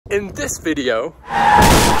In this video,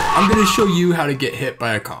 I'm going to show you how to get hit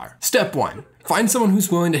by a car. Step 1. Find someone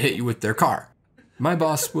who's willing to hit you with their car. My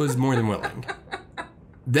boss was more than willing.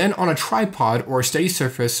 Then on a tripod or a steady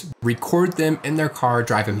surface, record them in their car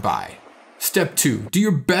driving by. Step 2. Do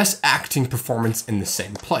your best acting performance in the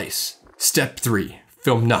same place. Step 3.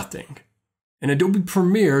 Film nothing. In Adobe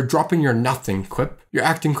Premiere, drop in your nothing clip, your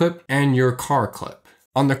acting clip, and your car clip.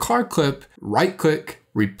 On the car clip, right-click,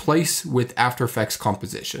 Replace with After Effects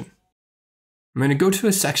Composition. I'm going to go to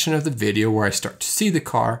a section of the video where I start to see the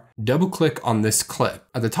car, double-click on this clip.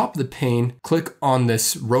 At the top of the pane, click on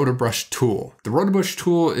this rotor brush tool. The rotor brush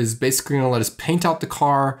tool is basically going to let us paint out the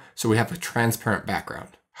car so we have a transparent background.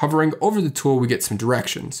 Hovering over the tool, we get some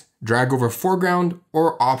directions. Drag over foreground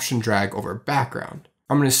or option drag over background.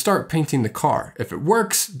 I'm going to start painting the car. If it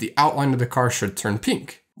works, the outline of the car should turn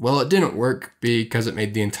pink. Well, it didn't work because it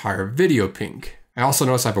made the entire video pink. I also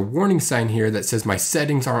notice I have a warning sign here that says my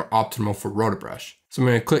settings aren't optimal for rotor brush. So I'm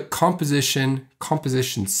going to click Composition,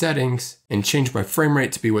 Composition Settings, and change my frame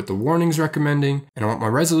rate to be what the warning's recommending, and I want my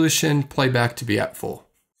resolution playback to be at full.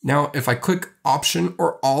 Now, if I click Option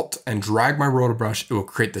or Alt and drag my rotor brush, it will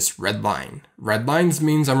create this red line. Red lines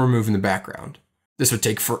means I'm removing the background. This would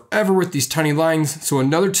take forever with these tiny lines, so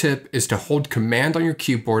another tip is to hold Command on your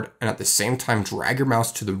keyboard and at the same time drag your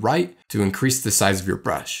mouse to the right to increase the size of your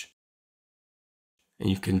brush. And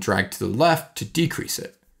you can drag to the left to decrease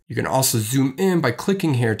it. You can also zoom in by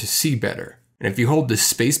clicking here to see better. And if you hold the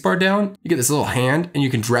spacebar down, you get this little hand and you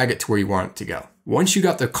can drag it to where you want it to go. Once you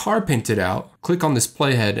got the car painted out, click on this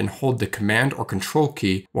playhead and hold the Command or Control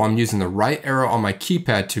key while I'm using the right arrow on my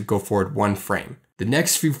keypad to go forward 1 frame. The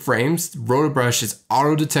next few frames, the rotor brush is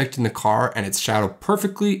auto-detecting the car and it's shadowed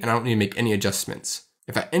perfectly and I don't need to make any adjustments.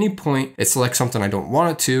 If at any point it selects something I don't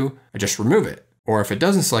want it to, I just remove it. Or if it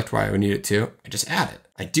doesn't select what I would need it to, I just add it.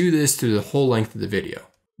 I do this through the whole length of the video.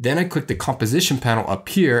 Then I click the composition panel up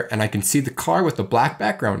here and I can see the car with a black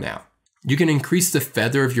background now. You can increase the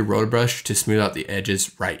feather of your rotor brush to smooth out the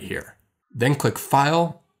edges right here. Then click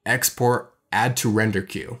File, Export, Add to Render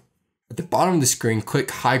Queue. At the bottom of the screen, click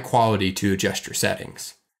High Quality to adjust your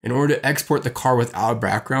settings. In order to export the car without a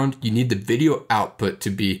background, you need the video output to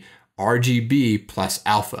be RGB plus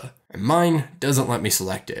alpha, and mine doesn't let me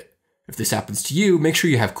select it. If this happens to you, make sure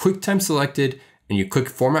you have QuickTime selected and you click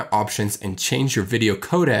Format Options and change your video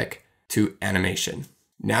codec to Animation.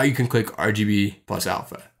 Now you can click RGB plus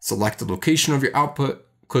alpha. Select the location of your output,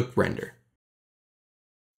 click Render.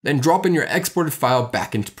 Then drop in your exported file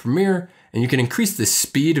back into Premiere and you can increase the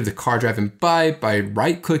speed of the car driving by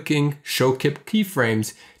right-clicking, Show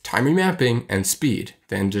Keyframes, Time Remapping, and Speed.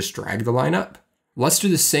 Then just drag the line up. Let's do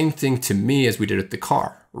the same thing to me as we did with the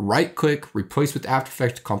car. Right-click, Replace with After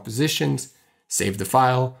Effects Compositions, save the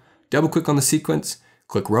file, double-click on the sequence,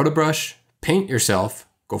 click Rotor Brush, paint yourself,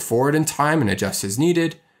 go forward in time and adjust as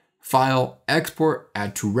needed, File, Export,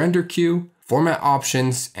 Add to Render Queue, Format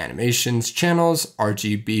Options, Animations, Channels,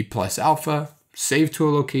 RGB plus Alpha, save to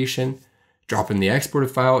a location, drop in the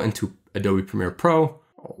exported file into Adobe Premiere Pro,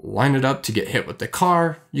 line it up to get hit with the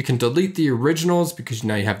car. You can delete the originals because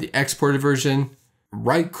now you have the exported version.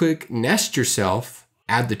 Right-click, Nest yourself,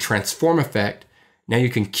 add the transform effect. Now you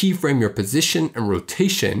can keyframe your position and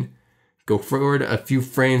rotation. Go forward a few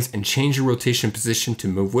frames and change your rotation position to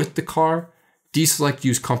move with the car. Deselect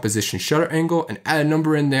use composition shutter angle and add a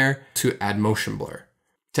number in there to add motion blur.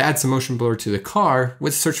 To add some motion blur to the car,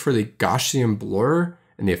 let's search for the Gaussian blur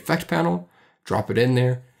in the effect panel, drop it in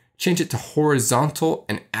there, change it to horizontal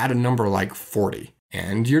and add a number like 40.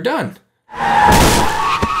 And you're done.